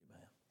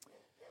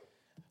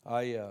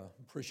I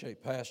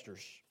appreciate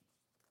pastors.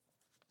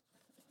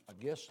 I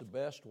guess the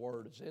best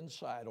word is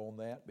insight on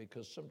that,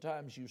 because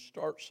sometimes you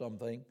start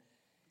something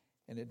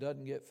and it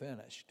doesn't get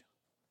finished.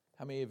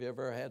 How many of you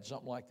ever had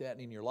something like that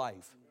in your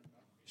life?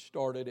 You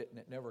started it and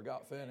it never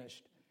got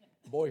finished.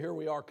 Boy, here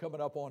we are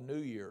coming up on New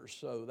Year's,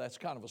 so that's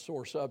kind of a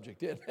sore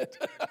subject, isn't it?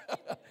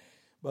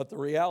 But the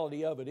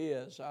reality of it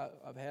is,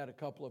 I've had a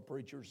couple of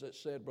preachers that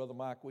said, Brother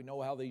Mike, we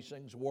know how these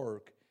things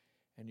work,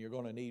 and you're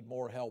going to need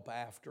more help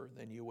after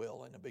than you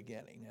will in the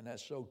beginning. And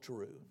that's so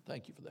true.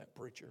 Thank you for that,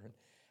 preacher.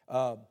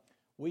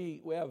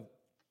 We have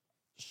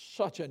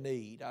such a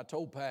need. I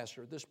told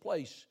Pastor, this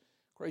place,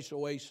 Grace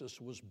Oasis,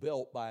 was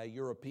built by a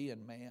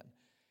European man,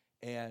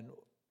 and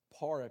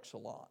par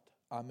excellence.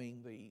 I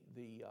mean,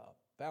 the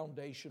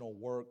foundational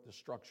work, the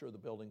structure of the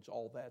buildings,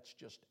 all that's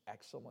just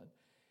excellent.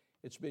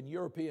 It's been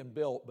European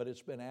built, but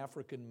it's been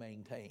African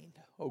maintained,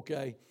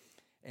 okay?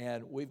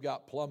 And we've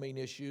got plumbing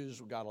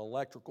issues, we've got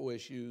electrical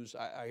issues.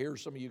 I hear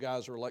some of you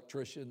guys are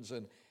electricians,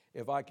 and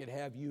if I could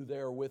have you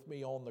there with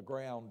me on the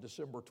ground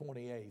December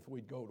 28th,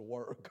 we'd go to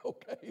work,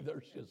 okay?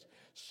 There's just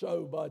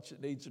so much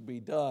that needs to be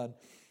done.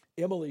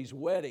 Emily's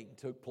wedding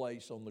took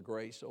place on the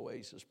Grace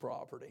Oasis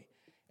property.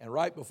 And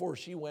right before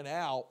she went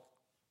out,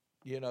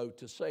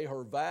 to say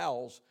her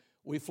vows,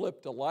 we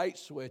flipped a light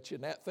switch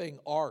and that thing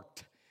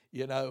arced,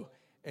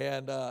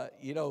 and,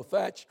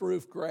 thatched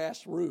roof,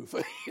 grass roof,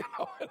 and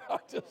I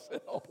just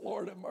said, oh,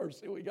 Lord have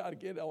mercy, we got to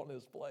get on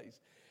this place.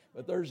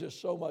 But there's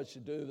just so much to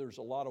do. There's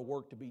a lot of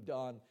work to be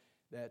done.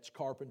 That's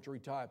carpentry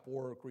type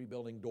work,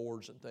 rebuilding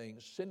doors and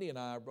things. Cindy and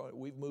I,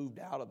 we've moved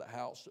out of the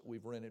house that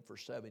we've rented for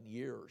 7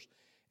 years,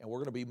 and we're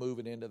going to be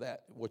moving into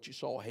that, what you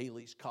saw,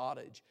 Haley's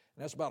Cottage,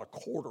 and that's about a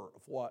quarter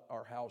of what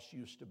our house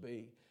used to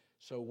be.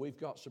 So we've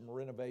got some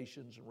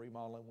renovations and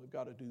remodeling we've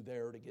got to do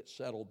there to get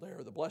settled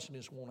there. The blessing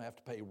is we won't have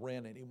to pay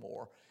rent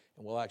anymore,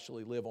 and we'll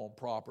actually live on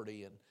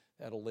property, and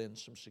that'll lend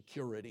some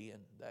security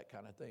and that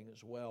kind of thing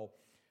as well.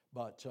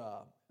 But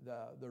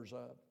there's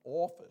an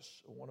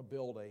office. I want to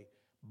build a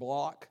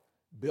block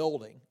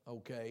building,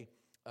 okay?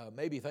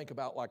 Maybe think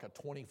about like a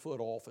 20-foot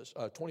office,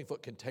 a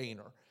 20-foot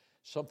container,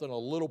 something a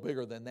little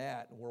bigger than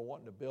that. And we're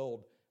wanting to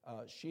build,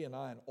 she and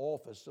I, an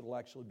office that'll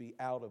actually be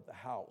out of the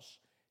house.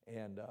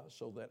 And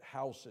so that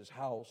house is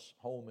house,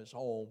 home is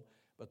home,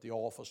 but the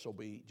office will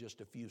be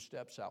just a few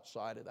steps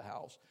outside of the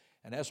house.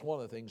 And that's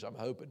one of the things I'm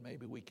hoping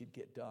maybe we could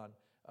get done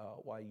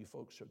while you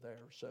folks are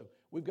there. So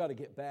we've got to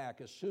get back.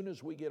 As soon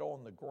as we get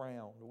on the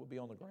ground, we'll be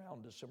on the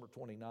ground December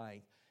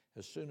 29th.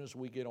 As soon as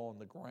we get on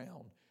the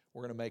ground,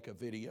 we're going to make a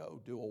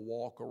video, do a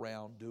walk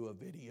around, do a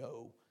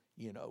video,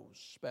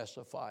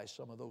 specify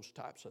some of those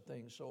types of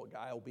things. So a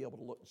guy will be able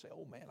to look and say,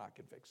 oh man, I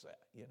can fix that,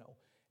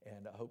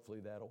 and hopefully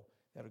that'll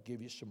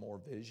give you some more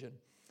vision.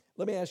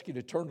 Let me ask you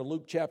to turn to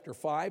Luke chapter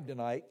 5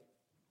 tonight.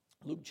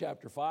 Luke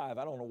chapter 5,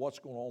 I don't know what's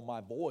going on with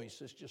my voice.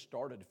 This just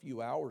started a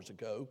few hours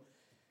ago,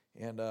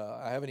 and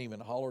I haven't even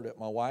hollered at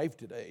my wife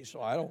today,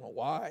 so I don't know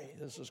why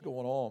this is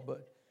going on,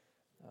 but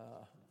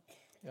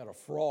got a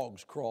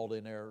frog's crawled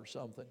in there or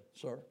something,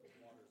 sir.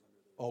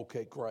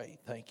 Okay, great,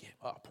 thank you.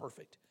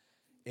 Perfect.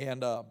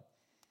 And but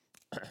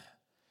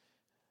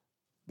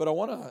I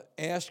want to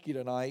ask you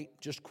tonight,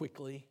 just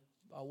quickly,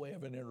 by way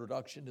of an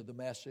introduction to the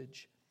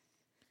message,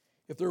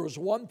 if there was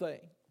one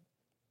thing,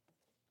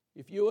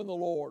 if you and the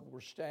Lord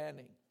were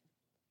standing,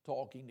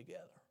 talking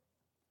together,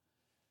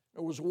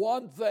 there was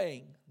one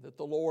thing that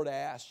the Lord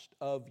asked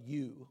of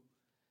you,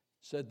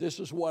 said, this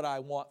is what I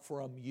want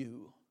from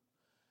you,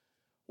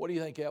 what do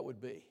you think that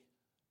would be?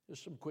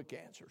 Just some quick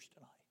answers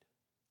tonight.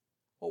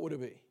 What would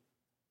it be?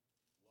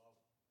 Love.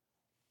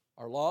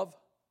 Our love?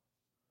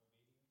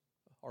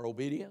 Obedience. Our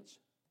obedience?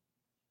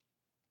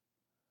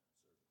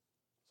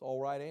 It's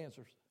all right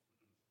answers.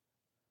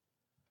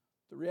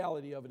 The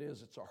reality of it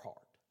is it's our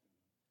heart.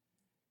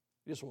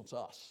 He just wants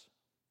us.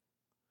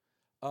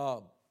 I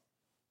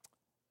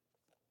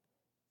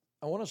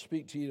want to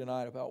speak to you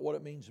tonight about what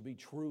it means to be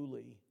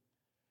truly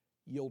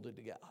yielded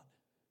to God.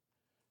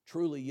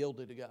 Truly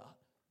yielded to God.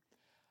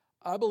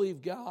 I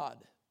believe God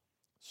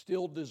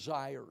still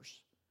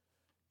desires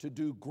to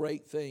do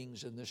great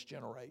things in this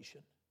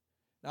generation.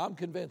 Now, I'm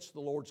convinced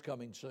the Lord's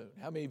coming soon.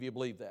 How many of you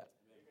believe that?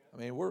 I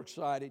mean, we're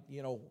excited.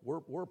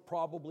 We're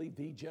probably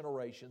the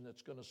generation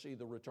that's going to see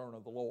the return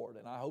of the Lord,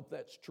 and I hope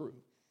that's true.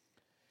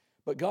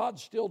 But God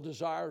still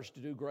desires to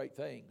do great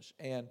things,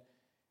 and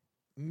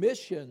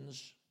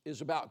missions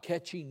is about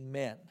catching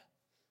men,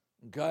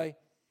 okay?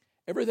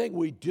 Everything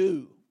we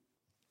do,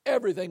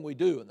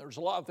 and there's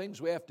a lot of things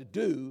we have to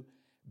do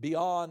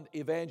beyond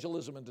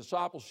evangelism and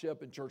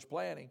discipleship and church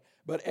planting,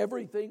 but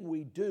everything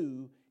we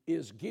do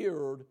is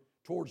geared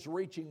towards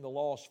reaching the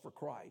lost for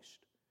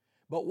Christ.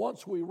 But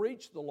once we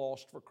reach the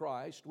lost for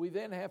Christ, we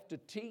then have to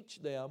teach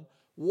them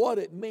what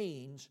it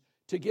means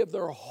to give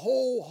their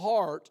whole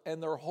heart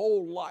and their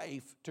whole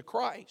life to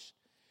Christ.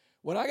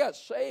 When I got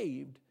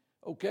saved,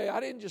 okay,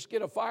 I didn't just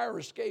get a fire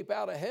escape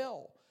out of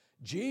hell.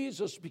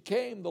 Jesus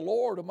became the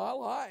Lord of my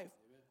life.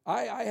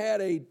 I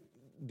had a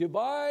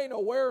divine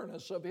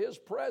awareness of His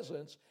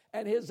presence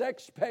and His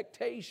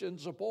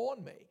expectations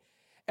upon me.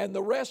 And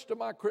the rest of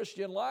my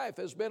Christian life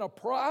has been a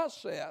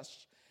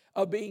process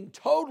of being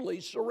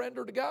totally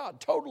surrendered to God,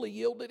 totally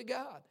yielded to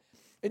God.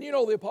 And you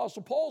know, the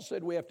Apostle Paul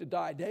said we have to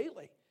die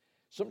daily.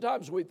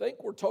 Sometimes we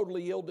think we're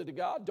totally yielded to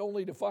God,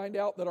 only to find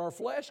out that our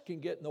flesh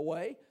can get in the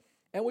way,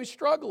 and we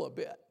struggle a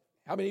bit.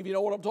 How many of you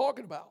know what I'm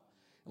talking about?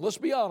 And let's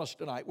be honest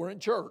tonight. We're in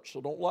church,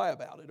 so don't lie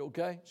about it,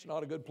 okay? It's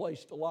not a good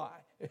place to lie.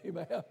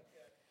 Amen.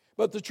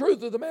 But the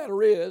truth of the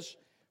matter is,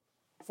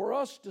 for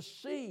us to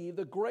see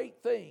the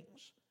great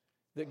things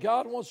that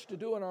God wants to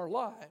do in our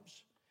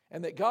lives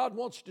and that God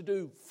wants to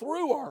do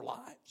through our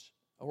lives,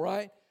 all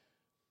right,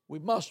 we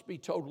must be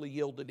totally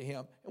yielded to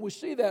Him. And we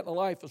see that in the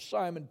life of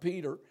Simon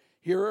Peter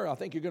here. I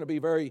think you're going to be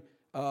very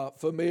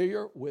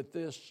familiar with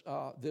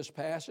this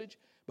passage.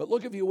 But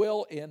look, if you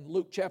will, in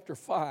Luke chapter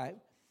 5,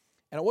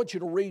 and I want you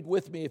to read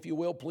with me, if you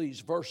will,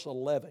 please, verse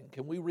 11.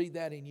 Can we read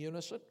that in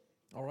unison?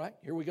 All right,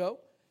 here we go.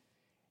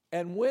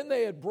 And when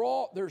they had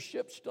brought their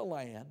ships to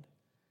land,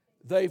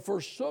 they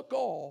forsook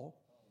all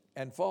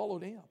and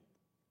followed Him.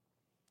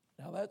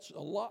 Now that's a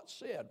lot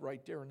said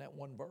right there in that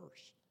one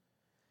verse.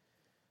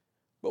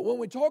 But when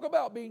we talk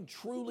about being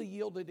truly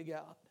yielded to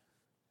God,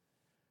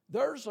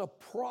 there's a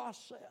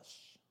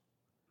process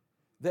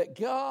that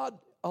God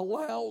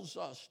allows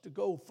us to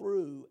go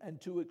through and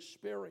to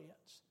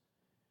experience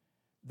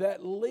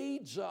that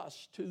leads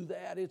us to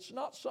that. It's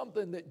not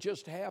something that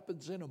just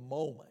happens in a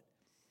moment.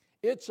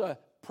 It's a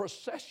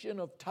procession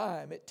of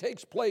time. It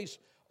takes place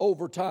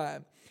over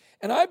time.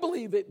 And I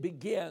believe it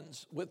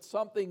begins with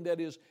something that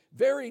is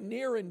very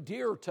near and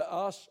dear to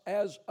us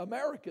as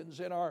Americans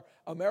in our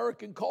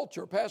American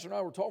culture. Pastor and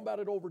I were talking about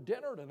it over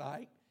dinner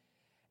tonight,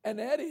 and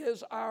that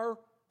is our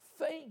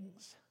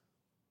things.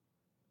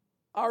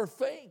 Our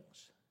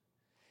things.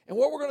 And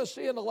what we're going to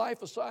see in the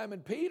life of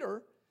Simon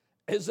Peter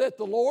is that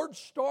the Lord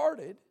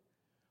started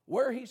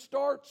where He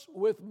starts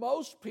with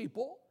most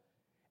people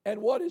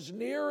and what is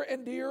near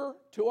and dear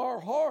to our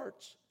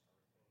hearts,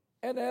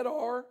 and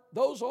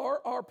those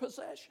are our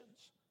possessions.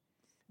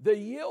 The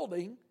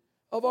yielding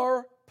of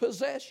our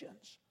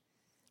possessions.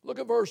 Look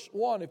at verse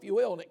 1, if you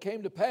will. And it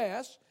came to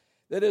pass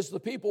that as the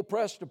people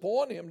pressed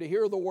upon Him to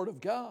hear the word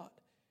of God,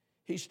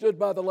 He stood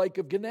by the lake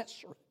of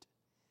Gennesaret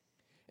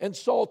and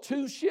saw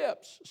two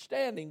ships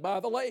standing by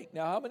the lake.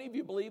 Now, how many of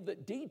you believe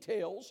that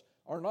details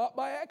are not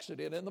by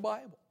accident in the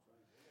Bible?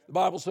 The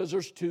Bible says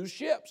there's two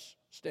ships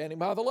standing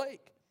by the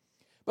lake.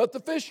 But the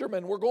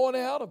fishermen were going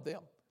out of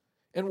them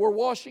and were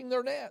washing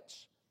their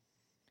nets.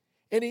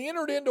 And He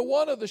entered into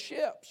one of the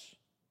ships.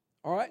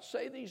 All right,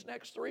 say these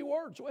next three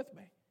words with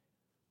me.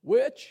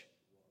 Which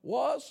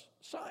was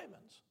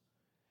Simon's.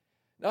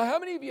 Now, how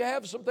many of you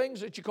have some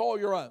things that you call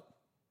your own?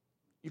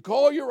 You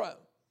call your own.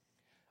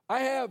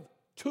 I have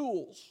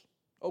tools,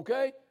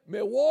 okay?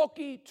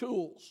 Milwaukee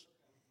tools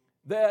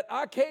that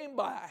I came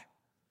by,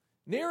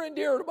 near and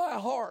dear to my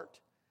heart,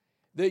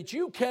 that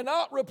you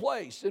cannot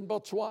replace in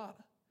Botswana.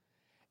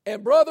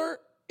 And brother,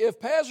 if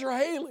Pastor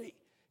Haley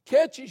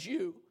catches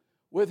you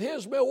with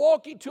his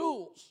Milwaukee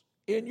tools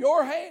in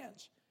your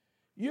hands,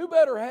 you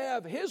better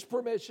have his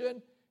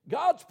permission,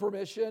 God's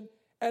permission,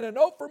 and a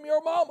note from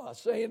your mama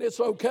saying it's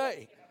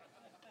okay.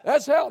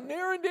 That's how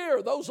near and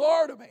dear those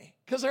are to me,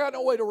 because I got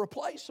no way to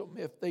replace them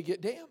if they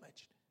get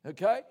damaged,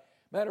 okay?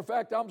 Matter of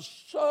fact, I'm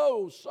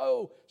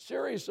so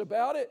serious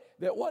about it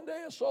that one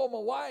day I saw my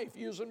wife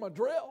using my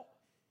drill.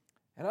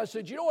 And I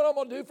said, you know what I'm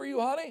going to do for you,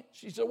 honey?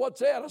 She said,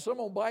 what's that? I said, I'm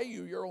going to buy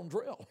you your own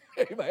drill.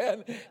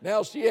 Amen.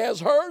 Now she has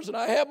hers and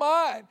I have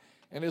mine.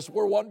 And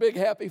we're one big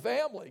happy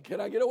family. Can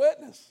I get a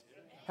witness?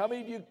 How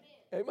many of you,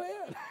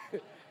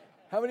 amen.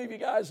 How many of you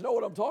guys know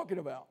what I'm talking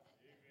about?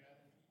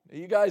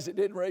 You guys that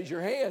didn't raise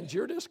your hands,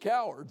 you're just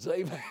cowards.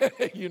 Amen.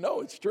 You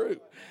know it's true.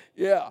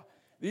 Yeah.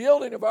 The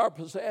yielding of our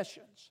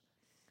possessions.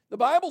 The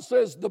Bible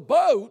says the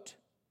boat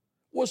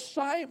was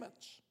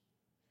Simon's.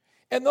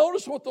 And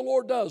notice what the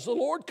Lord does. The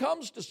Lord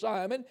comes to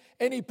Simon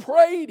and He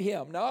prayed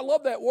him. Now I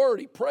love that word,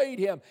 He prayed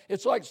him.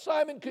 It's like,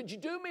 Simon, could you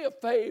do me a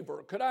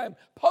favor? Could I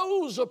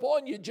impose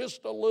upon you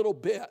just a little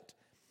bit?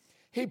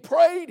 He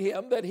prayed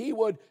him that he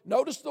would,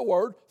 notice the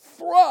word,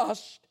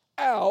 thrust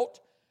out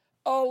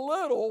a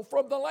little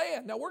from the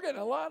land. Now we're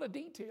getting a lot of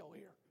detail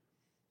here.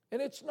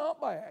 And it's not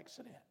by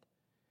accident.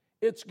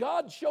 It's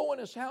God showing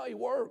us how He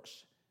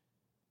works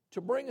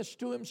to bring us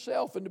to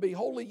Himself and to be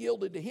wholly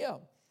yielded to Him.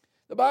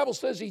 The Bible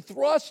says He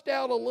thrust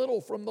out a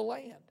little from the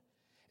land,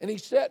 and He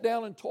sat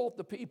down and taught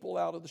the people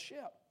out of the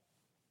ship.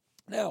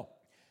 Now,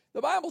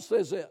 the Bible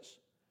says this,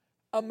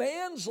 a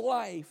man's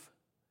life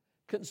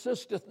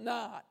consisteth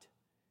not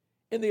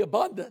in the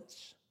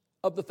abundance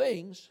of the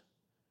things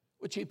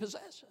which he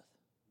possesseth.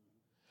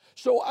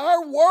 So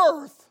our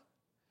worth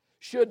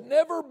should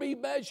never be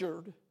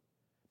measured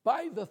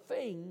by the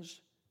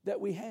things that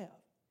we have.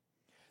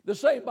 The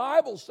same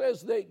Bible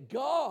says that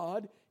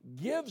God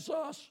gives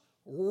us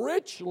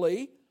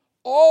richly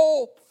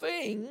all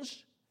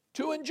things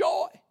to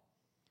enjoy.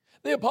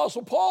 The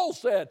Apostle Paul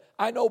said,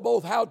 I know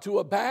both how to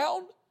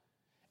abound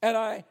and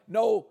I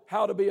know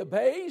how to be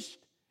abased,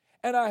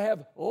 and I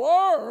have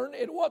learned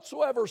in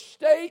whatsoever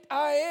state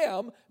I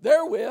am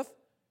therewith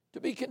to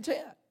be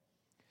content.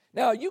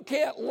 Now, you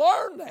can't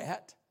learn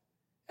that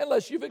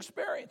unless you've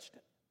experienced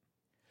it.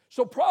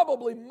 So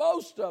probably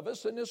most of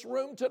us in this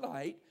room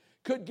tonight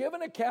could give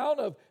an account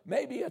of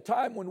maybe a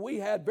time when we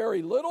had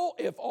very little,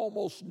 if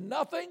almost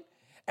nothing,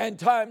 and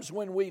times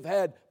when we've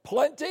had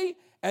plenty,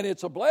 and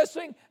it's a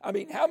blessing. I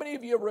mean, how many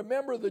of you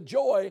remember the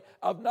joy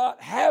of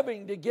not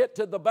having to get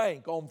to the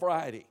bank on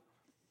Friday?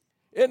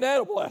 Isn't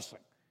that a blessing?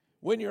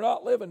 When you're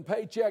not living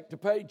paycheck to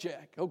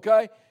paycheck,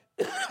 okay?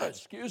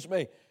 Excuse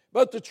me.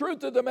 But the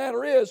truth of the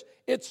matter is,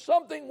 it's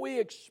something we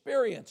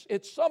experience.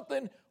 It's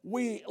something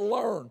we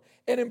learn.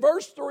 And in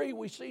verse 3,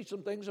 we see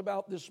some things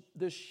about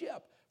this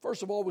ship.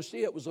 First of all, we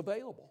see it was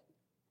available.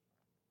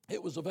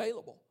 It was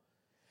available.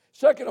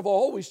 Second of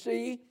all, we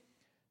see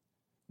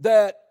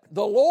that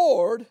the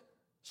Lord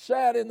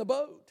sat in the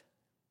boat.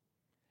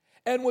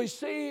 And we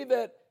see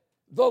that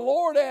the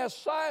Lord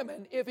asked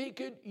Simon if he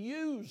could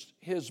use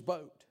his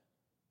boat.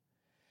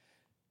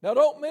 Now,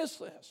 don't miss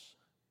this.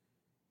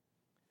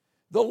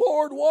 The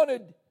Lord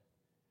wanted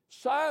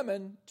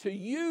Simon to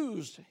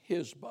use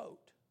his boat.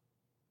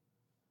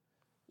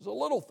 It was a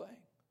little thing.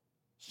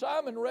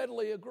 Simon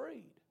readily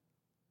agreed.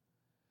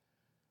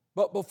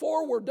 But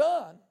before we're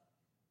done,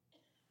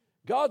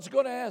 God's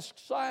going to ask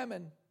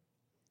Simon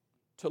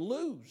to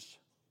lose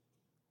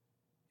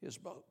his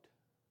boat.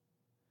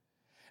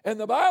 And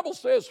the Bible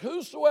says,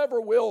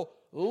 whosoever will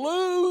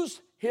lose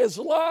his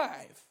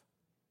life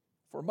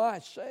for my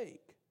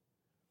sake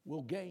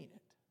will gain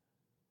it.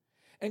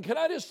 And can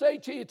I just say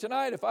to you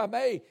tonight, if I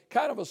may,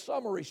 kind of a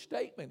summary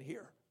statement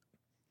here.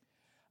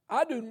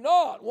 I do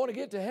not want to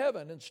get to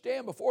heaven and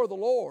stand before the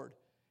Lord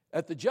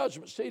at the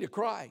judgment seat of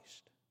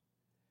Christ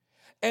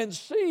and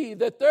see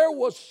that there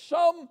was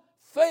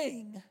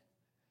something,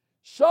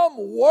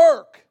 some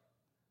work,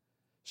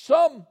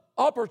 some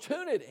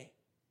opportunity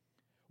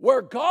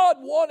where God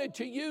wanted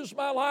to use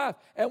my life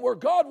and where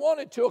God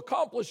wanted to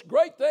accomplish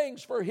great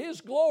things for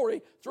His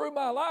glory through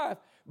my life,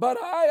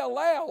 but I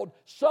allowed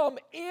some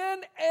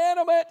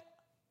inanimate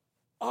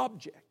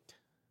object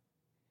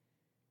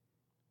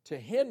to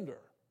hinder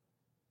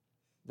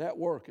that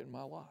work in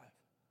my life.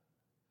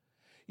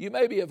 You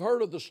maybe have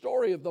heard of the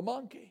story of the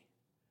monkey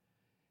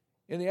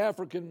in the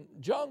African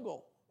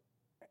jungle.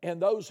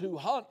 And those who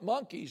hunt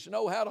monkeys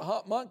know how to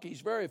hunt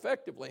monkeys very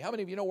effectively. How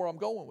many of you know where I'm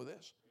going with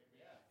this?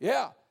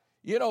 Yeah.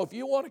 You know, if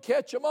you want to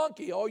catch a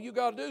monkey, all you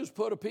got to do is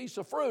put a piece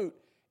of fruit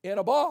in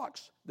a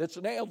box that's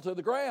nailed to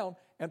the ground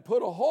and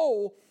put a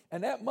hole,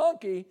 and that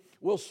monkey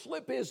will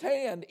slip his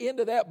hand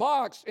into that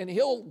box and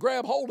he'll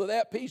grab hold of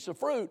that piece of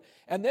fruit.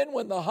 And then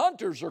when the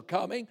hunters are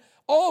coming,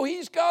 all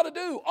he's got to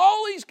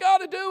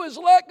do is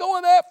let go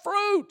of that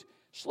fruit,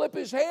 slip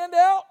his hand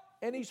out,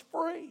 and he's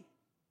free.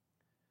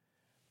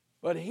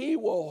 But he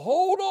will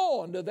hold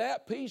on to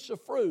that piece of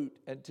fruit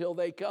until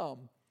they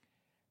come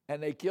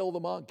and they kill the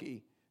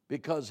monkey,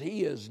 because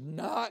he is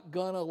not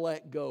going to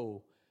let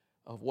go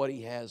of what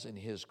he has in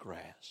his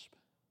grasp.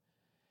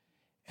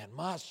 And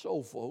my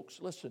soul, folks,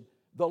 listen,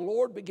 the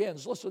Lord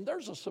begins. Listen,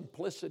 there's a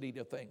simplicity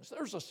to things.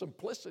 There's a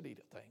simplicity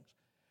to things.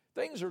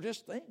 Things are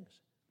just things,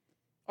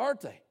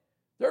 aren't they?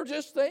 They're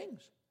just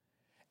things.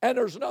 And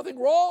there's nothing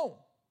wrong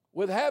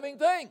with having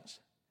things,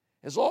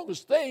 as long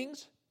as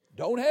things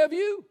don't have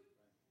you.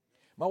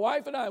 My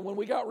wife and I, when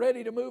we got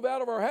ready to move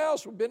out of our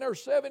house, we've been there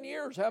 7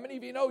 years. How many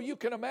of you know you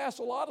can amass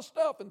a lot of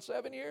stuff in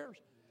 7 years?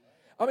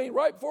 I mean,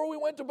 right before we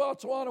went to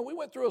Botswana, we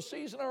went through a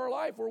season of our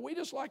life where we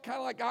just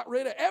kind of got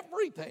rid of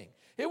everything.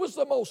 It was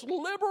the most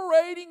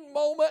liberating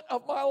moment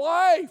of my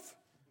life.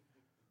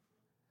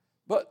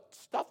 But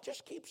stuff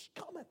just keeps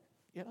coming,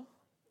 you know.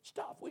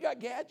 Stuff. We got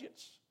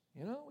gadgets,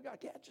 you know. We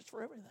got gadgets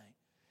for everything.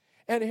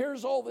 And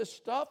here's all this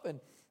stuff,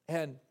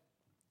 and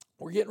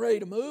we're getting ready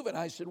to move, and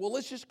I said, well,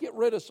 let's just get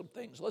rid of some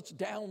things. Let's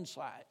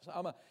downsize.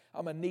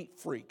 I'm a neat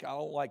freak. I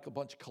don't like a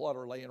bunch of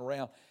clutter laying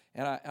around.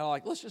 And I'm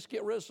like, let's just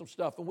get rid of some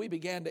stuff. And we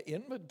began to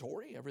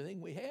inventory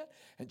everything we had.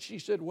 And she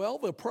said, well,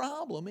 the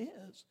problem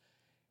is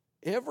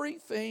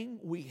everything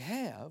we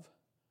have,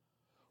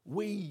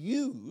 we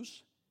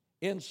use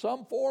in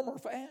some form or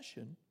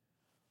fashion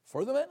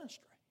for the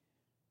ministry.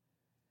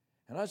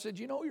 And I said,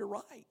 you know, you're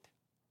right.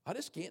 I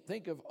just can't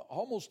think of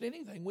almost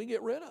anything we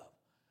get rid of.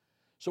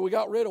 So we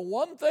got rid of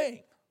one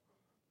thing.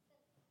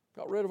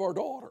 Got rid of our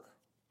daughter.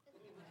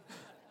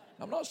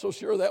 I'm not so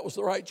sure that was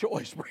the right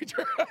choice,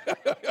 preacher.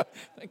 I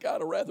think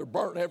I'd have rather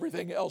burnt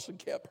everything else and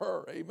kept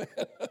her. Amen.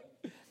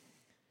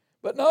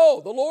 But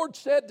no, the Lord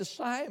said to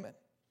Simon,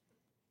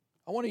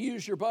 I want to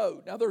use your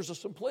boat. Now there's a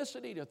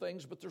simplicity to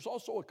things, but there's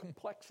also a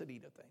complexity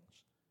to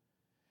things.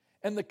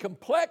 And the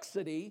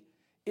complexity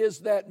is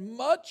that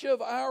much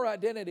of our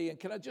identity, and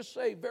can I just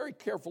say very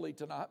carefully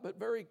tonight, but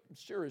very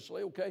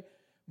seriously, okay?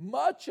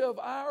 Much of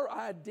our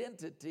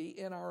identity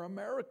in our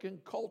American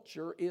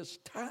culture is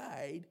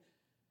tied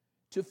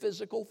to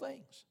physical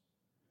things.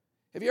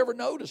 Have you ever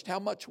noticed how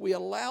much we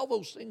allow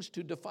those things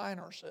to define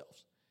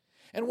ourselves?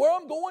 And where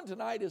I'm going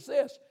tonight is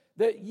this,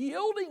 that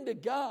yielding to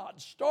God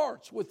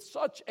starts with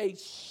such a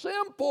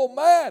simple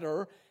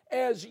matter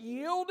as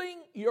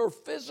yielding your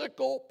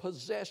physical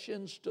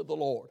possessions to the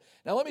Lord.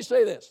 Now let me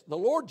say this, the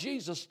Lord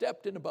Jesus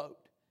stepped in a boat.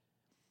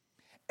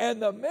 And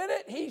the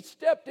minute he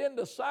stepped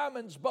into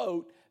Simon's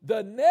boat,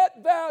 the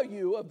net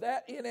value of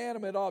that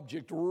inanimate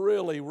object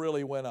really,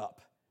 really went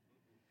up.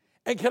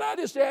 And can I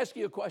just ask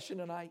you a question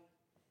tonight?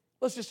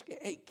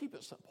 Keep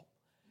it simple.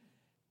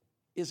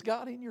 Is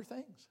God in your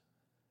things?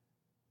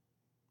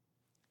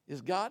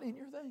 Is God in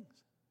your things?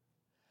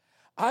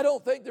 I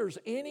don't think there's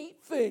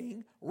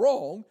anything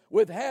wrong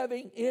with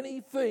having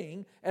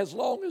anything as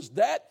long as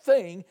that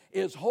thing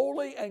is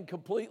wholly and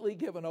completely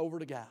given over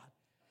to God.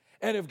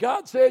 And if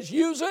God says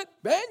use it,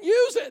 then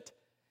use it.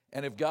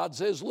 And if God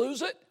says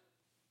lose it,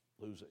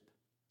 lose it.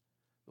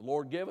 The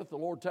Lord giveth, the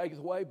Lord taketh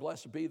away.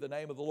 Blessed be the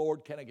name of the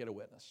Lord. Can I get a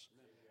witness?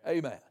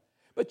 Amen.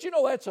 But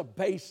that's a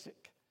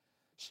basic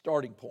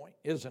starting point,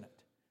 isn't it?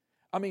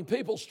 I mean,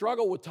 people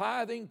struggle with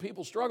tithing.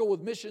 People struggle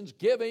with missions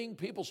giving.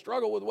 People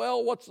struggle with,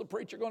 what's the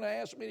preacher going to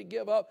ask me to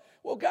give up?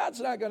 Well, God's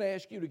not going to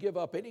ask you to give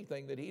up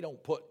anything that He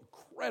don't put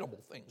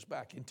incredible things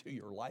back into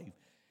your life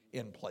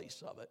in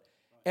place of it.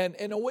 And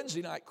a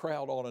Wednesday night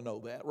crowd ought to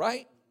know that,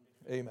 right?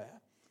 Amen.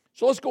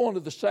 So let's go on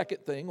to the second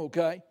thing,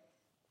 okay?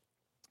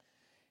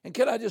 And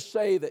can I just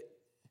say that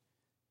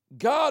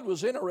God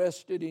was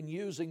interested in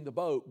using the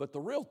boat, but the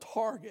real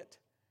target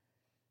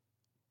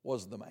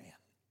was the man.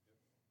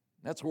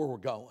 That's where we're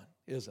going,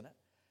 isn't it?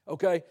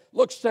 Okay,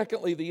 look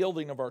secondly, the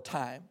yielding of our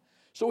time.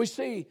 So we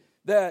see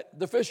that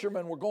the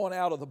fishermen were going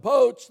out of the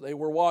boats. They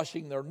were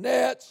washing their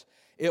nets.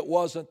 It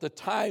wasn't the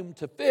time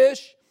to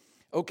fish,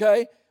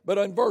 okay? But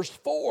in verse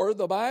 4,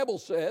 the Bible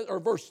says, or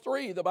verse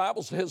 3, the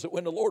Bible says that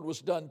when the Lord was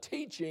done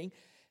teaching,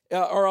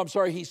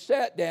 He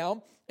sat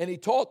down and He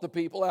taught the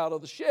people out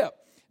of the ship.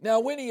 Now,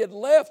 when He had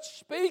left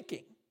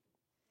speaking,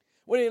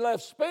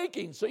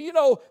 so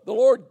the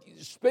Lord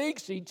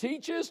speaks, He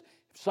teaches.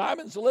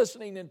 Simon's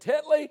listening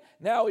intently.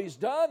 Now He's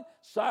done.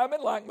 Simon,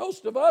 like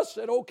most of us,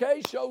 said,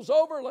 okay, show's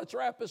over. Let's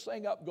wrap this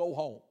thing up and go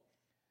home.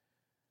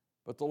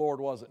 But the Lord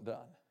wasn't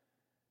done.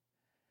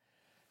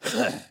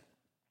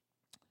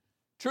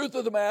 Truth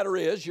of the matter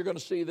is, you're going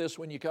to see this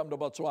when you come to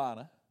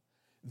Botswana,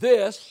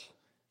 this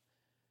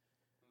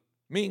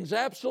means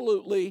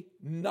absolutely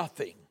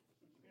nothing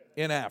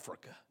in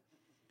Africa.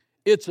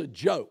 It's a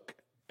joke.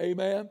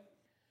 Amen?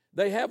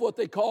 They have what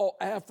they call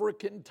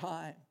African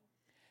time.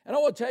 And I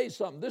want to tell you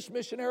something. This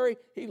missionary,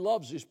 he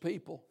loves his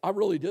people. I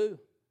really do.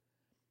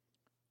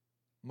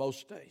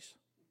 Most days.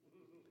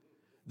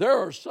 There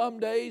are some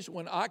days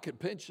when I could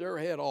pinch their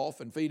head off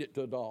and feed it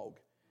to a dog.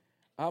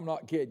 I'm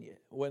not kidding you.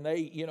 When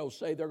they,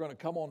 say they're going to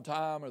come on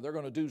time or they're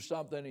going to do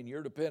something and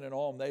you're dependent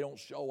on them, they don't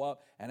show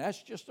up. And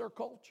that's just their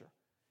culture.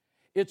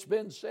 It's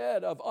been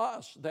said of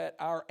us that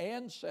our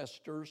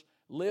ancestors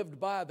lived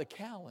by the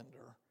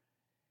calendar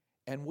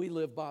and we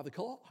live by the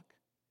clock.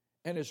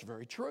 And it's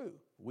very true.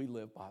 We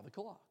live by the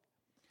clock.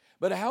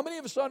 But how many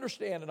of us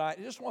understand tonight?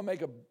 I just want to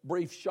make a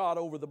brief shot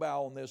over the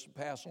bow on this and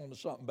pass on to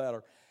something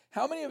better.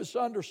 How many of us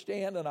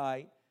understand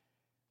tonight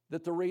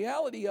that the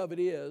reality of it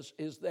is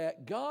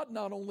that God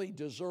not only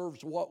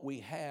deserves what we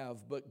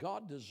have, but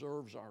God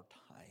deserves our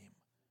time.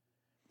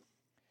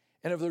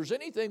 And if there's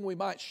anything we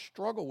might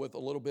struggle with a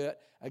little bit,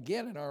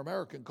 again, in our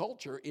American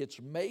culture, it's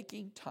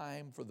making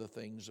time for the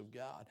things of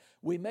God.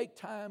 We make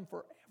time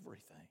for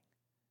everything.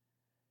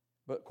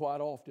 But quite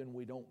often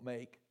we don't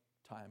make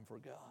time for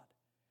God.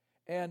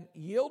 And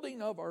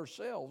yielding of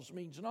ourselves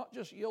means not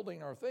just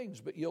yielding our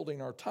things, but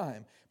yielding our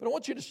time. But I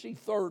want you to see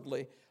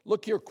thirdly,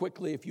 look here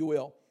quickly if you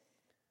will.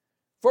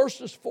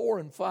 Verses 4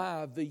 and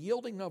 5, the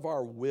yielding of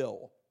our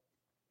will.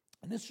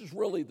 And this is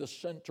really the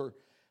center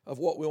of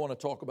what we want to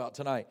talk about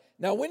tonight.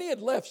 Now, when He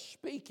had left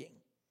speaking,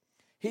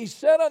 He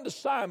said unto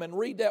Simon,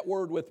 read that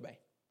word with me,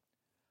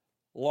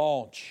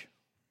 launch.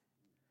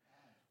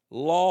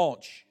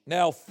 Launch.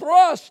 Now,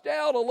 thrust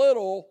out a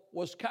little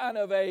was kind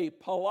of a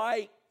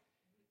polite,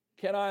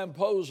 can I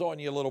impose on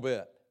you a little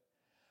bit?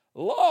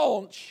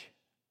 Launch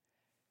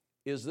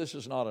this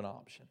is not an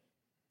option.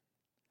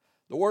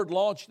 The word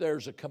launch there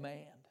is a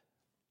command.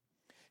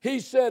 He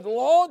said,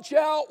 launch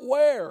out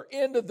where?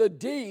 Into the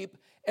deep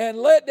and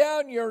let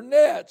down your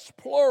nets,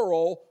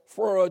 plural,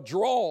 for a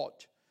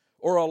draught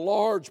or a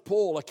large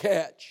pull, a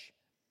catch.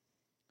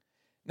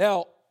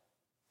 Now,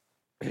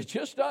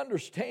 just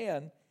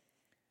understand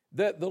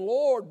that the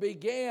Lord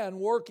began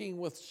working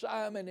with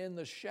Simon in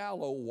the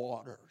shallow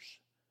waters.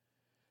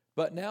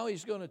 But now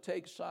He's going to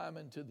take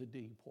Simon to the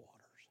deep waters.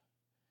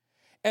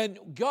 And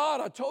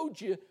God, I told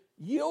you,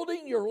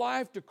 yielding your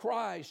life to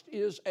Christ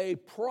is a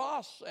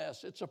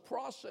process. It's a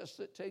process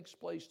that takes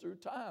place through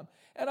time.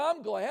 And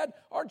I'm glad.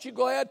 Aren't you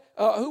glad?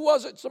 Who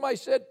was it? Somebody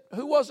said,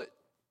 who was it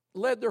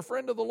led their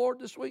friend to the Lord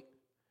this week?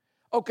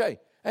 Okay.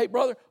 Hey,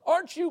 brother,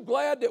 aren't you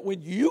glad that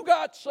when you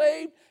got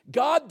saved,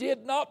 God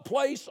did not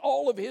place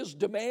all of His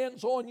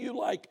demands on you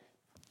like,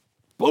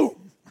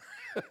 boom.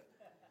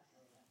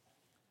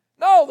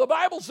 No, the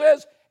Bible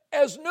says,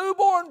 as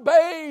newborn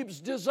babes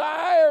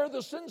desire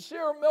the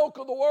sincere milk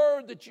of the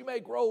word that you may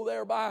grow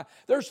thereby.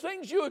 There's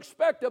things you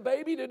expect a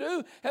baby to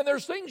do, and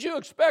there's things you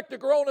expect a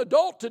grown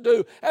adult to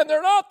do, and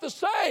they're not the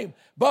same.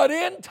 But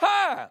in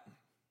time,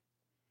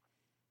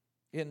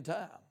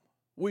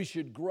 we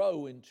should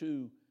grow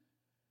into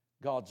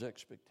God's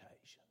expectations.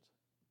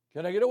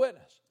 Can I get a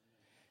witness?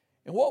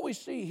 And what we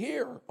see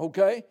here,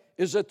 okay,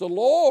 is that the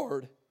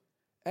Lord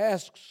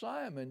asked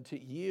Simon to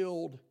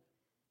yield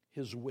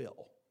his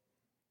will.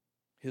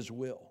 His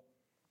will.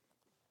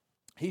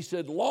 He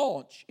said,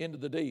 launch into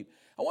the deep.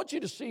 I want you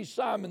to see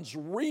Simon's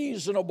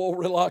reasonable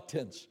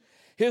reluctance.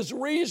 His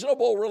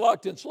reasonable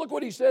reluctance. Look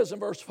what he says in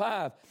verse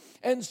 5.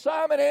 And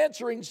Simon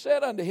answering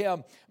said unto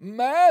him,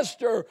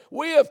 Master,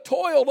 we have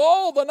toiled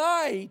all the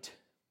night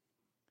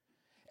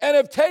and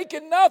have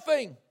taken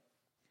nothing.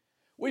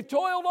 We've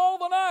toiled all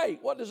the night.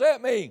 What does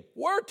that mean?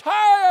 We're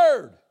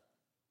tired.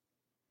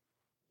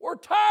 We're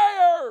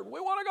tired.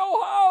 We want to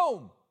go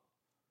home.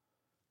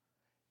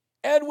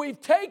 And we've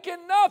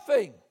taken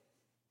nothing.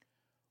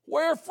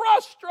 We're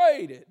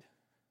frustrated.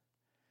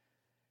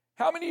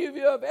 How many of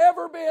you have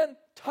ever been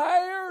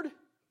tired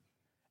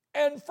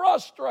and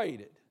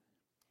frustrated?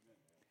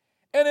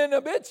 And in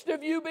the midst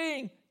of you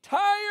being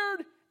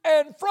tired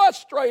and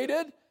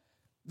frustrated,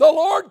 the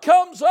Lord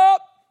comes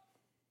up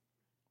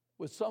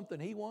with something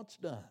He wants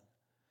done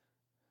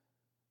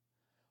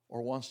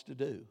or wants to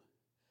do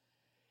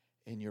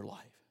in your life.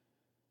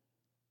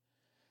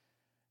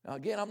 Now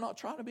again, I'm not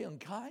trying to be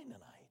unkind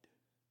tonight.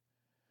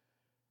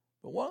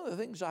 But one of the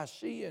things I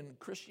see in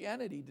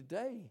Christianity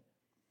today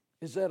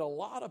is that a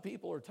lot of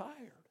people are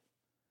tired.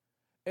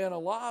 And a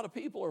lot of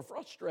people are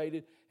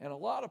frustrated. And a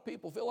lot of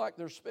people feel like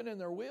they're spinning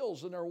their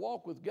wheels in their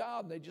walk with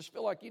God. And they just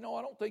feel like, I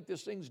don't think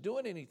this thing's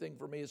doing anything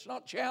for me. It's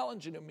not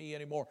challenging me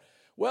anymore.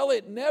 Well,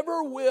 it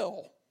never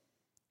will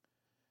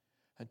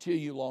until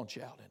you launch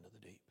out into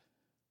the deep.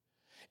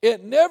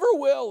 It never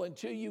will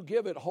until you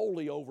give it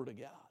wholly over to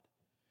God.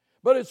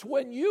 But it's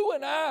when you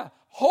and I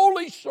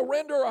wholly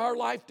surrender our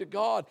life to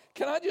God.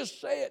 Can I just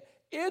say it?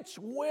 It's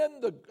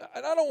when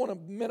and I don't want to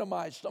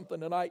minimize something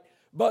tonight,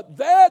 but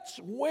that's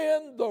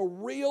when the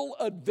real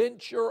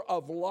adventure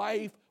of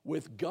life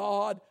with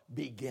God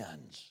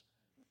begins.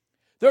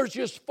 There's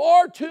just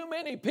far too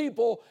many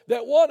people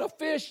that want to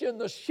fish in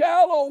the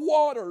shallow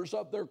waters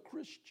of their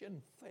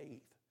Christian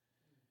faith.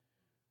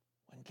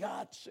 When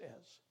God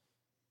says,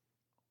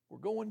 we're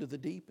going to the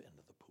deep end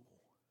of the pool,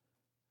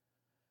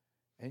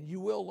 and you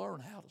will learn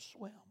how to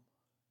swim.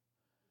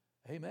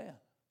 Amen.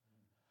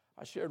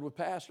 I shared with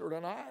Pastor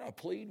tonight, I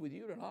plead with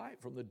you tonight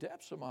from the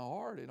depths of my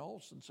heart in all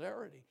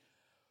sincerity.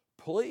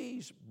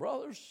 Please,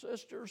 brothers,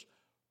 sisters,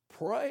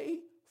 pray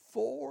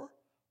for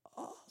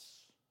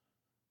us.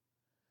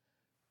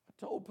 I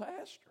told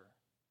Pastor,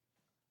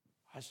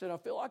 I said, I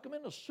feel like I'm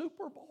in the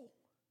Super Bowl.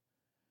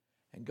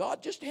 And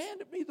God just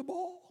handed me the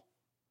ball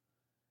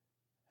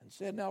and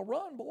said, now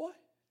run, boy.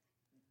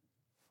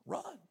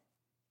 Run.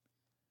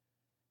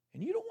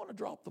 And you don't want to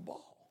drop the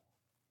ball.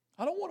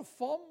 I don't want to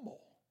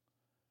fumble.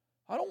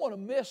 I don't want to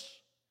miss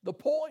the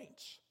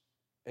points.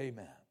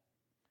 Amen.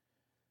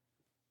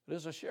 But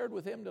as I shared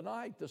with him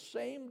tonight, the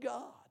same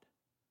God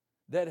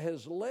that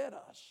has led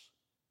us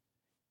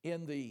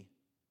in the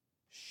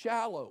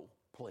shallow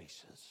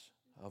places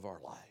of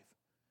our life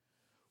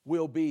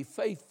will be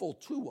faithful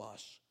to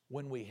us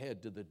when we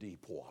head to the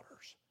deep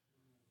waters.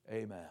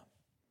 Amen.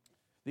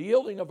 The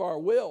yielding of our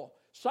will.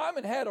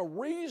 Simon had a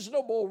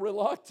reasonable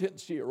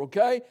reluctance here,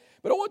 okay?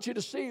 But I want you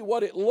to see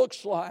what it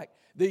looks like,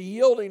 the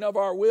yielding of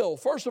our will.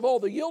 First of all,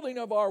 the yielding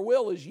of our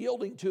will is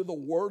yielding to the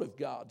Word of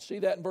God. See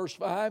that in verse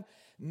 5?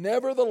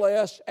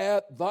 Nevertheless,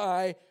 at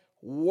thy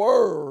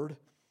word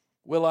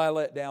will I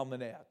let down the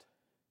net.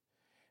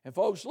 And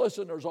folks,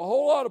 listen, there's a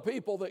whole lot of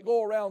people that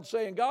go around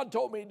saying, God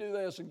told me to do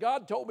this, and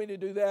God told me to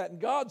do that, and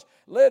God's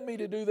led me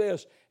to do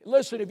this.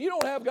 Listen, if you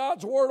don't have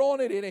God's word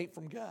on it, it ain't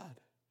from God.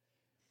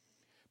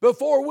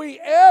 Before we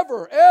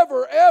ever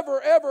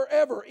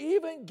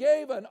even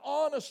gave an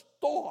honest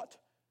thought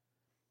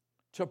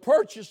to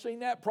purchasing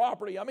that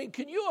property. I mean,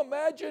 can you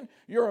imagine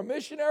you're a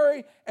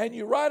missionary and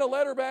you write a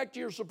letter back to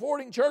your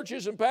supporting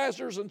churches and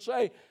pastors and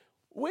say,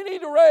 we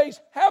need to raise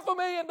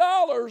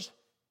 $500,000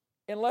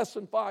 in less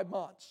than 5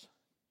 months.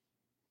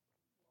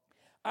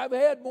 I've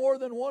had more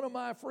than one of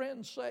my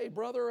friends say,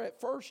 brother,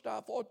 at first I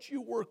thought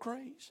you were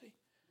crazy.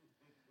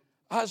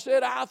 I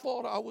said, I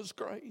thought I was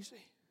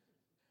crazy.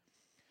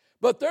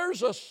 But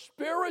there's a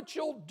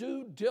spiritual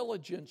due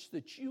diligence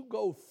that you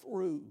go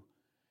through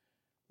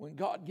when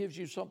God gives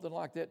you something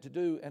like that to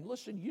do. And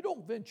listen, you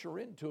don't venture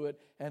into it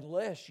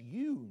unless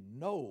you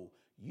know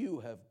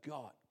you have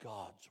got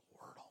God's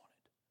word on it.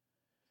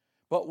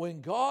 But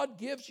when God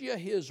gives you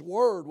His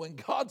word, when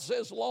God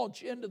says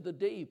launch into the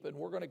deep and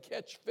we're going to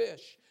catch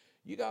fish,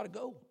 you got to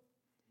go.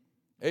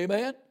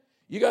 Amen?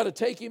 You got to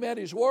take Him at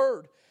His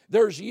word.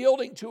 There's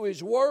yielding to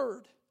His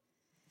word.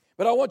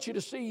 But I want you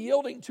to see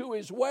yielding to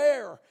His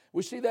where.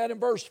 We see that in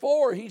verse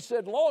 4. He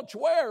said, launch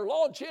where?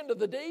 Launch into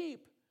the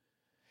deep.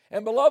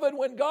 And beloved,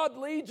 when God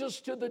leads us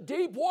to the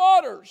deep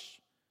waters,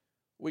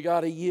 we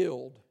got to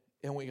yield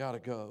and we got to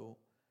go.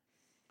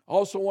 I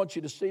also want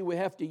you to see we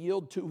have to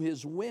yield to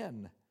His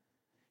when.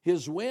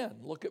 His when.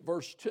 Look at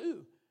verse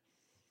 2.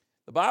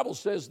 The Bible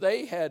says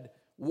they had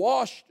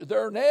washed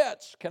their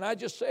nets. Can I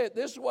just say it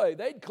this way?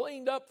 They'd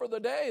cleaned up for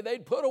the day.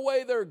 They'd put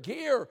away their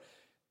gear.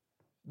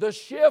 The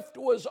shift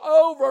was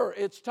over.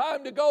 It's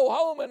time to go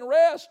home and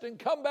rest and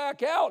come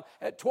back out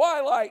at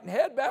twilight and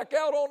head back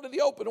out onto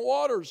the open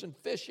waters and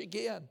fish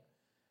again.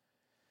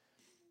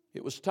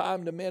 It was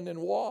time to mend and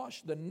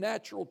wash. The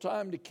natural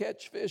time to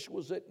catch fish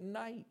was at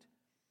night.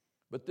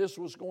 But this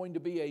was going to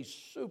be a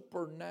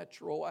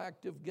supernatural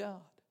act of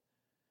God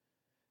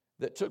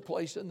that took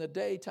place in the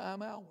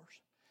daytime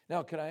hours.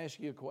 Now, can I ask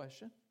you a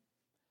question?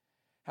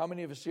 How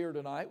many of us here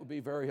tonight would be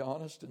very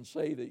honest and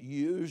say that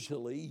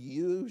usually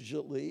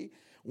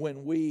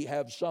when we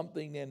have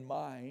something in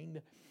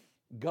mind,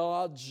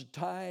 God's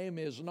time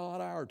is not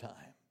our time?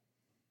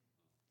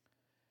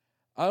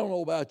 I don't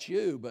know about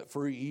you, but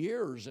for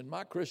years in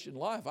my Christian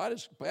life, I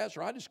just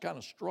kind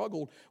of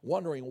struggled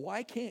wondering,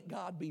 why can't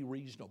God be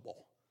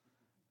reasonable?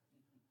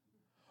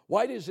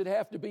 Why does it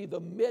have to be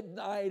the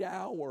midnight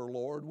hour,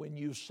 Lord, when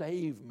you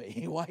save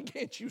me? Why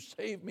can't you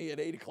save me at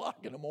 8 o'clock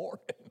in the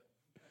morning?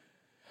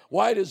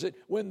 Why does it,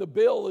 when the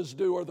bill is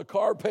due or the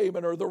car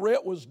payment or the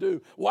rent was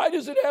due, why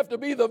does it have to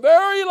be the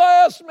very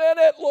last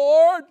minute,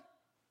 Lord?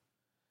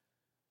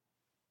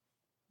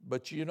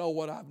 But you know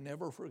what I've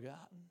never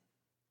forgotten?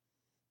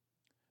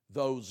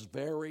 Those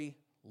very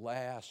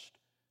last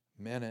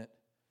minute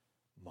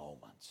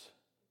moments.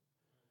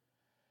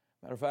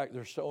 Matter of fact,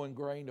 they're so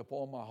ingrained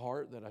upon my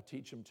heart that I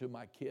teach them to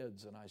my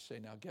kids, and I say,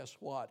 now guess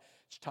what?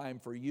 It's time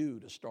for you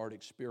to start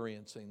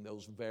experiencing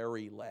those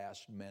very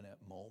last minute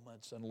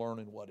moments and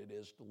learning what it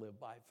is to live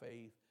by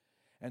faith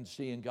and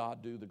seeing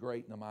God do the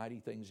great and the mighty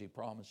things He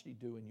promised He'd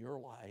do in your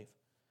life.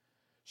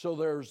 So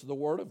there's the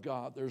Word of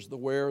God, there's the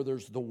where,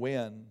 there's the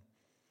when.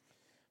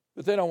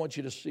 But then I want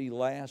you to see,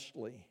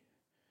 lastly,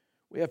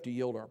 we have to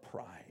yield our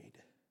pride.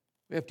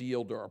 We have to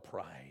yield to our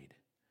pride.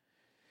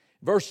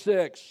 Verse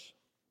 6,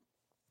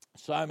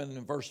 Simon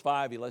in verse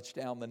 5, he lets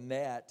down the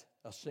net,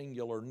 a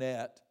singular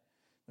net.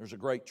 There's a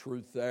great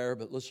truth there,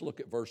 but let's look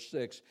at verse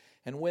 6.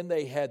 And when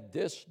they had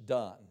this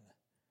done,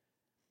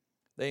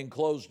 they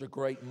enclosed a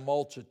great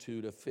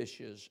multitude of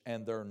fishes,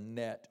 and their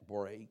net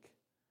brake.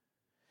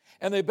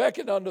 And they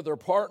beckoned unto their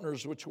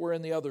partners which were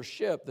in the other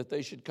ship that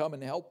they should come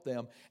and help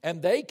them.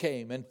 And they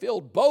came and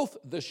filled both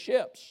the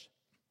ships,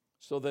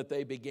 so that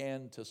they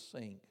began to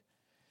sink.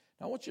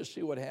 Now I want you to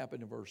see what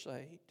happened in verse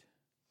 8.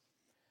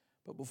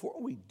 But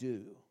before we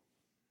do,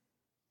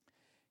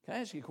 can I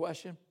ask you a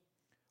question?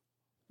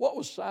 What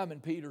was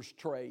Simon Peter's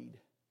trade?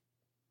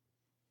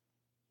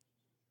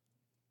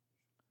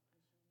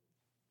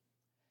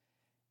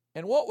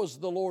 And what was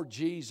the Lord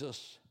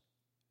Jesus'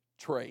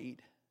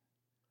 trade?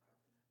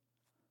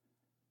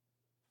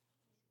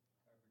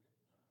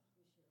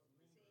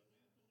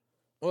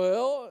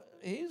 Well,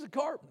 he's a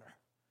carpenter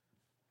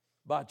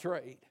by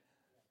trade.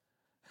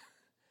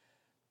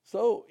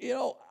 So,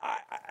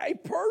 I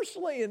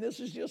personally, and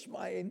this is just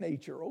my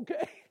nature,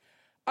 okay?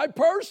 I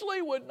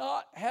personally would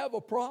not have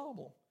a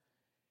problem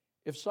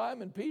if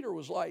Simon Peter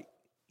was like,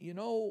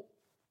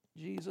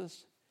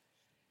 Jesus,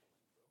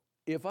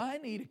 if I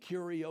need a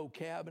curio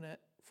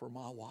cabinet for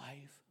my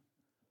wife,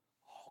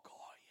 I'll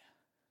call you.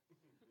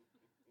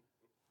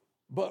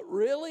 But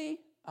really,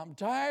 I'm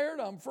tired,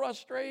 I'm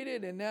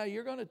frustrated, and now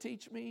you're going to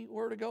teach me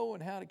where to go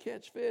and how to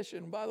catch fish.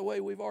 And by the way,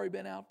 we've already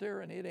been out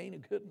there, and it ain't a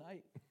good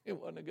night. It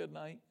wasn't a good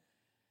night.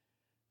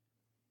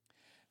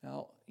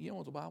 Now, you know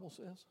what the Bible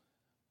says?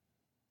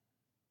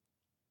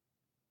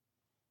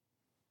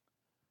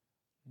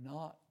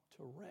 Not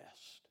to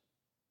rest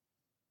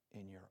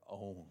in your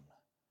own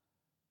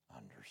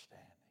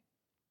understanding.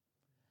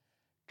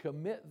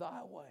 Commit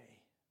thy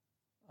way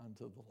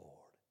unto the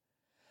Lord.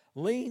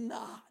 Lean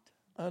not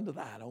unto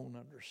thine own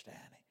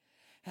understanding.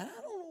 And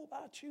I don't know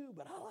about you,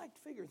 but I like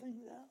to figure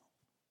things out.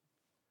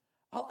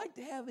 I like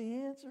to have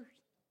the answers.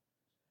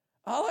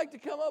 I like to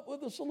come up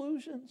with the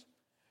solutions.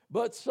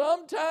 But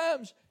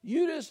sometimes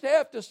you just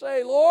have to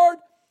say, Lord,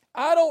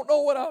 I don't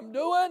know what I'm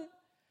doing.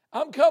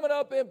 I'm coming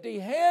up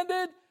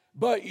empty-handed,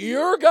 but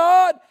you're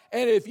God.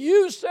 And if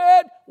you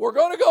said we're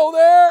going to go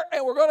there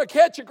and we're going to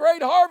catch a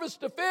great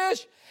harvest of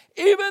fish,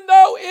 even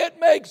though it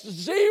makes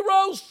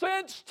 0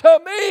 sense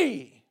to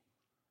me,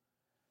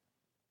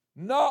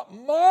 not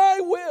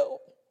my will,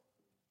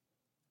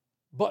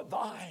 but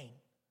thine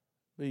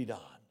be done.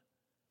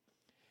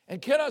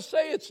 And can I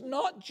say it's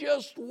not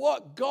just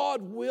what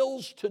God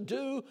wills to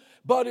do,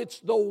 but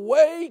it's the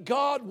way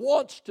God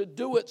wants to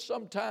do it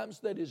sometimes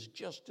that is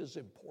just as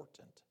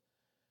important.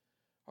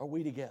 Are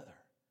we together?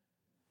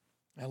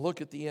 Now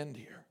look at the end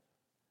here.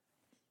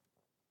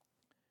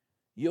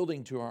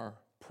 Yielding to our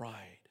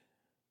pride.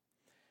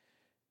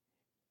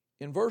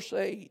 In verse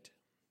 8,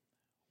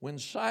 when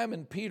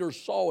Simon Peter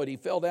saw it, he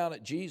fell down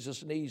at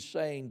Jesus' knees,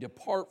 saying,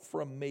 Depart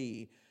from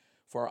me,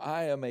 for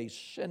I am a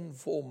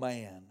sinful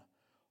man,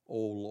 O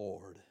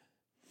Lord.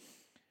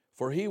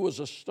 For he was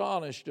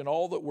astonished, and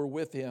all that were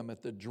with him,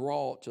 at the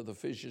draught of the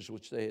fishes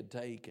which they had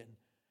taken.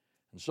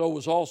 And so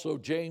was also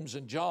James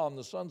and John,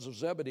 the sons of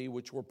Zebedee,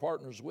 which were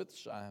partners with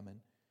Simon.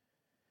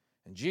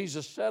 And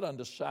Jesus said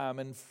unto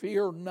Simon,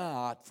 Fear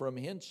not, from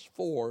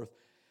henceforth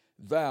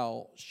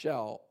thou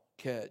shalt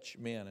catch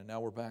men. And now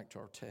we're back to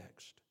our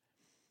text.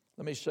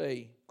 Let me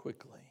say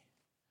quickly,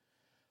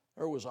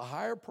 There was a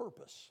higher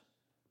purpose.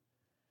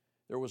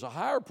 There was a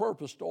higher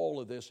purpose to all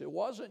of this. It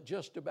wasn't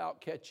just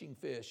about catching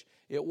fish.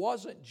 It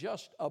wasn't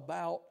just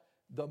about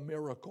the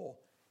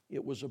miracle.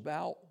 It was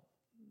about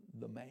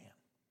the man.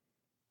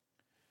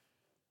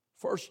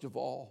 First of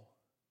all,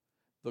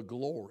 the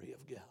glory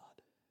of God.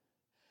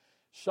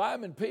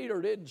 Simon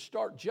Peter didn't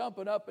start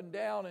jumping up and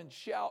down and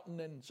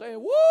shouting and saying,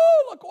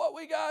 "Woo, look what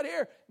we got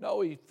here."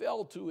 No, he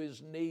fell to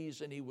his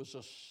knees and he was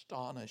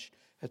astonished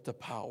at the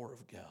power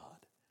of God.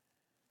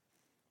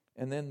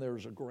 And then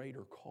there's a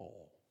greater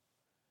call.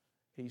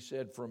 He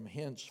said, "From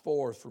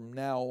henceforth, from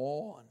now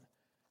on,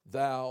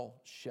 thou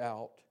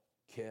shalt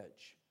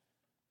catch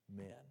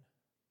men."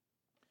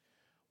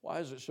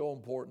 Why is it so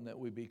important that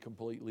we be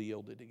completely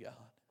yielded to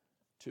God?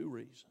 2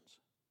 reasons.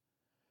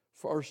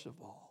 First of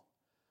all,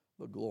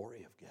 the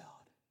glory of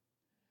God.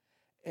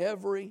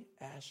 Every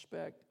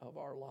aspect of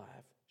our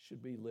life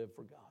should be lived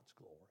for God's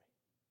glory.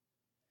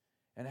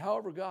 And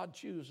however God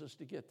chooses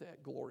to get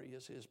that glory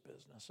is His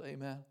business.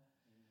 Amen?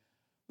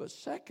 But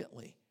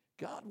secondly,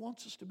 God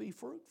wants us to be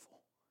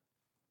fruitful.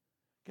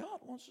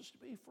 God wants us to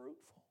be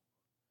fruitful.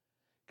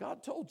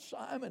 God told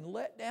Simon,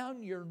 "Let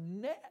down your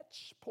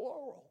nets,"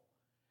 plural.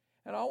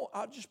 And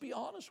I'll just be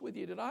honest with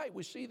you tonight.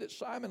 We see that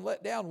Simon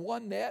let down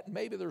one net. And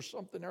maybe there's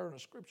something there in the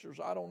Scriptures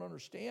I don't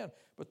understand.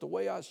 But the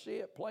way I see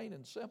it, plain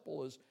and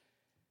simple, is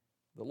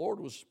the Lord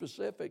was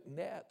specific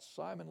nets.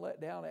 Simon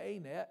let down a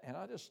net. And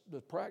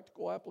the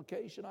practical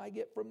application I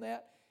get from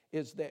that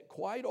is that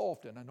quite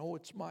often, I know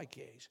it's my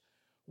case,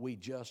 we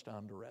just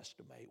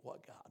underestimate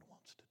what God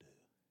wants to do.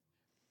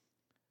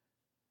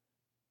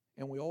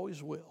 And we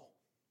always will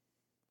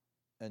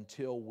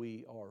until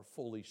we are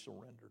fully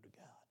surrendered to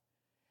God.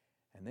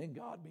 And then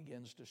God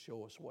begins to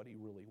show us what He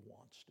really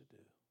wants to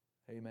do.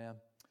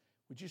 Amen.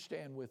 Would you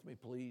stand with me,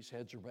 please?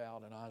 Heads are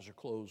bowed and eyes are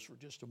closed for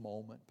just a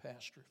moment.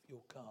 Pastor, if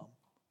you'll come.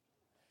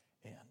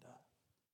 And